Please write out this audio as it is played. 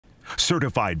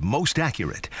certified most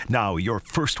accurate. Now your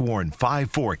First Warn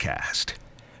 5 forecast.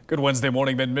 Good Wednesday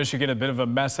morning, Mid-Michigan. A bit of a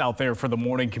mess out there for the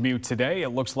morning commute today. It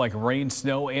looks like rain,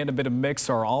 snow, and a bit of mix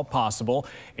are all possible.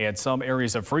 And some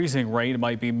areas of freezing rain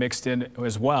might be mixed in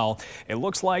as well. It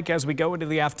looks like as we go into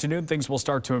the afternoon, things will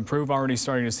start to improve. Already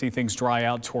starting to see things dry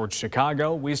out towards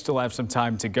Chicago. We still have some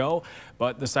time to go,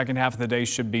 but the second half of the day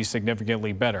should be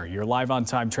significantly better. Your live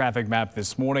on-time traffic map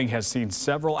this morning has seen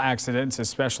several accidents,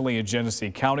 especially in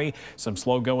Genesee County. Some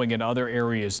slow going in other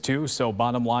areas too. So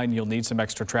bottom line, you'll need some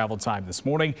extra travel time this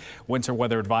morning. Winter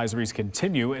weather advisories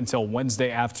continue until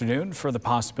Wednesday afternoon for the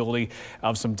possibility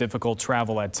of some difficult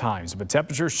travel at times. But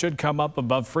temperatures should come up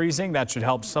above freezing. That should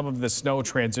help some of the snow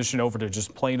transition over to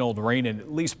just plain old rain in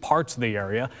at least parts of the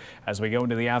area. As we go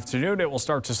into the afternoon, it will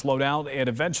start to slow down and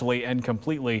eventually end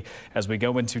completely as we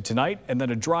go into tonight, and then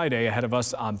a dry day ahead of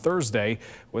us on Thursday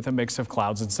with a mix of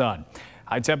clouds and sun.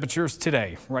 High temperatures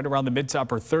today, right around the mid to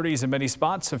upper 30s in many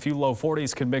spots. A few low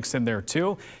 40s can mix in there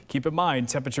too. Keep in mind,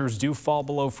 temperatures do fall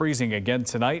below freezing again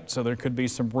tonight, so there could be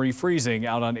some refreezing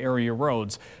out on area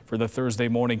roads for the Thursday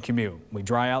morning commute. We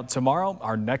dry out tomorrow.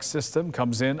 Our next system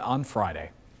comes in on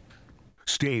Friday.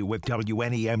 Stay with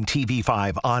WNEM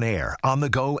TV5 on air, on the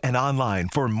go, and online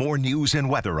for more news and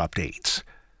weather updates.